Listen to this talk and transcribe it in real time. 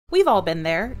We've all been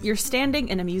there. You're standing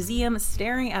in a museum,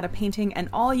 staring at a painting, and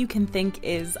all you can think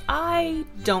is, I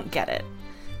don't get it.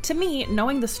 To me,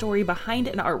 knowing the story behind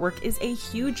an artwork is a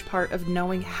huge part of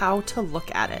knowing how to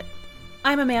look at it.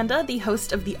 I'm Amanda, the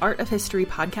host of the Art of History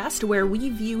podcast, where we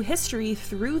view history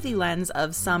through the lens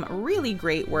of some really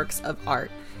great works of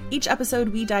art. Each episode,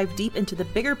 we dive deep into the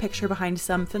bigger picture behind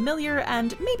some familiar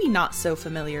and maybe not so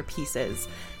familiar pieces.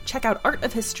 Check out Art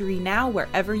of History now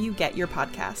wherever you get your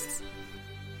podcasts.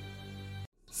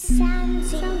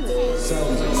 Soundsington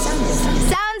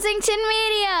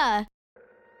Media!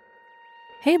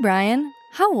 Hey Brian,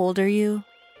 how old are you?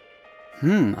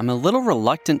 I'm a little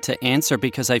reluctant to answer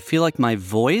because I feel like my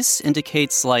voice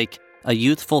indicates like a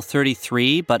youthful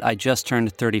 33, but I just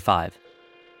turned 35.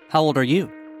 How old are you?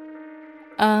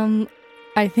 I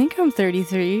think I'm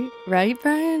 33, right,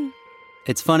 Brian?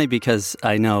 It's funny because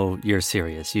I know you're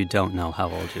serious. You don't know how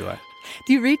old you are.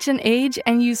 Do you reach an age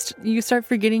and you start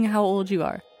forgetting how old you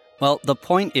are? Well, the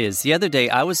point is, the other day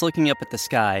I was looking up at the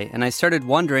sky and I started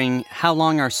wondering how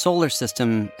long our solar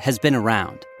system has been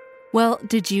around. Well,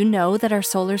 did you know that our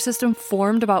solar system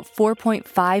formed about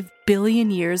 4.5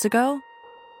 billion years ago?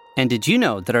 And did you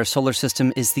know that our solar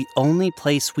system is the only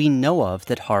place we know of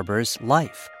that harbors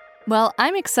life? Well,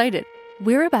 I'm excited.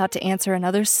 We're about to answer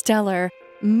another stellar,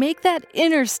 make that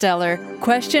interstellar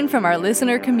question from our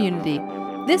listener community.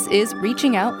 This is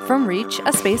Reaching Out from Reach,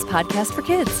 a space podcast for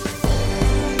kids.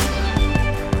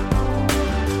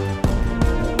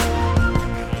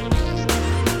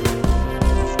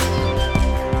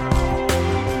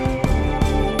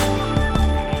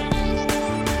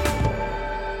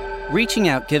 Reaching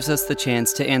Out gives us the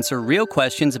chance to answer real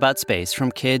questions about space from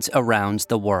kids around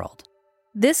the world.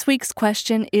 This week's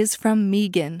question is from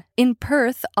Megan in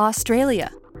Perth,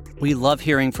 Australia. We love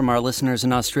hearing from our listeners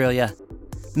in Australia.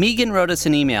 Megan wrote us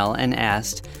an email and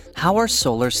asked, how are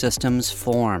solar systems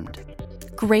formed?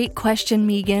 Great question,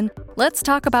 Megan. Let's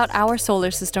talk about our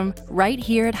solar system right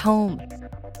here at home.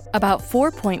 About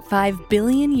 4.5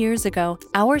 billion years ago,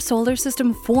 our solar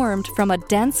system formed from a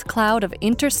dense cloud of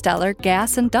interstellar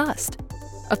gas and dust.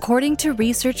 According to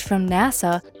research from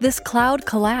NASA, this cloud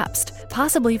collapsed,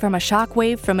 possibly from a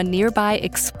shockwave from a nearby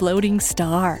exploding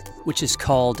star. Which is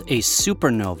called a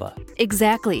supernova.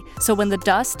 Exactly. So when the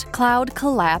dust cloud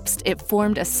collapsed, it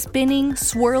formed a spinning,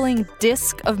 swirling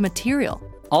disk of material.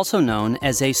 Also known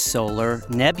as a solar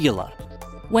nebula.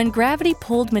 When gravity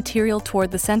pulled material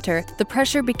toward the center, the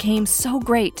pressure became so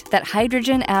great that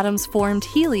hydrogen atoms formed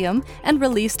helium and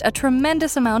released a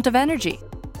tremendous amount of energy.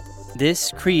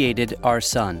 This created our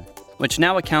sun, which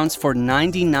now accounts for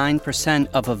 99%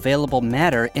 of available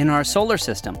matter in our solar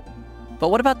system. But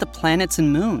what about the planets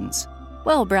and moons?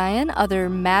 Well, Brian, other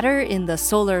matter in the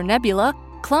solar nebula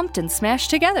clumped and smashed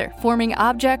together, forming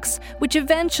objects which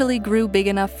eventually grew big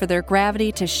enough for their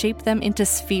gravity to shape them into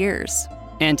spheres.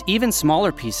 And even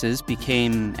smaller pieces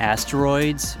became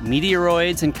asteroids,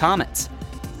 meteoroids, and comets.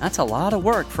 That's a lot of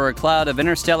work for a cloud of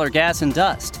interstellar gas and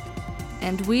dust.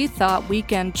 And we thought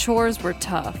weekend chores were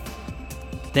tough.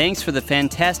 Thanks for the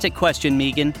fantastic question,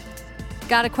 Megan.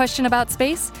 Got a question about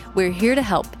space? We're here to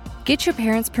help. Get your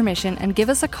parents' permission and give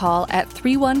us a call at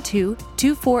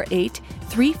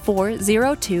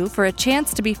 312-248-3402 for a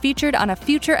chance to be featured on a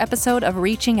future episode of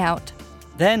Reaching Out.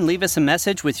 Then leave us a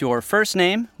message with your first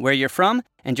name, where you're from,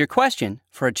 and your question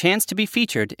for a chance to be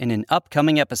featured in an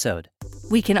upcoming episode.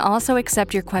 We can also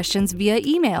accept your questions via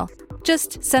email.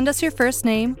 Just send us your first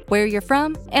name, where you're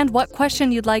from, and what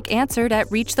question you'd like answered at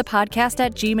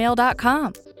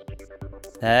reachthepodcast@gmail.com.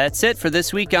 That's it for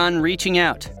this week on Reaching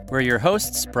Out. We're your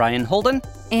hosts, Brian Holden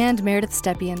and Meredith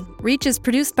Stepien. Reach is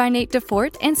produced by Nate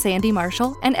DeFort and Sandy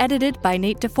Marshall and edited by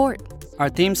Nate DeFort. Our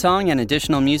theme song and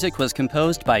additional music was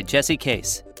composed by Jesse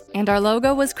Case. And our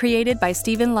logo was created by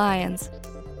Stephen Lyons.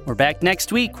 We're back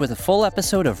next week with a full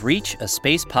episode of Reach, a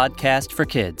space podcast for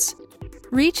kids.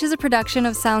 Reach is a production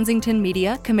of Soundsington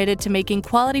Media, committed to making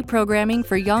quality programming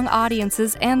for young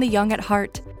audiences and the young at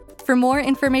heart. For more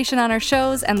information on our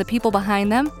shows and the people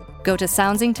behind them, go to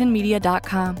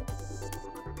soundsingtonmedia.com.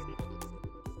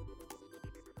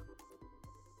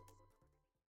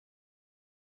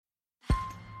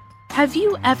 Have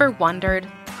you ever wondered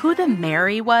who the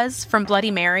Mary was from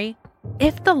Bloody Mary?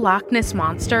 If the Loch Ness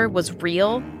Monster was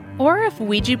real, or if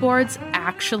Ouija boards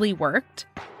actually worked?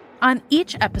 On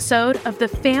each episode of the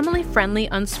family-friendly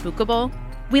Unspookable,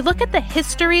 we look at the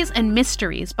histories and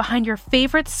mysteries behind your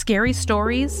favorite scary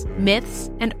stories, myths,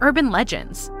 and urban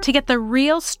legends to get the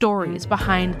real stories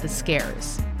behind the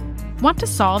scares. Want to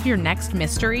solve your next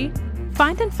mystery?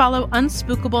 Find and follow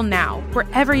Unspookable now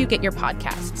wherever you get your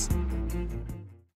podcasts.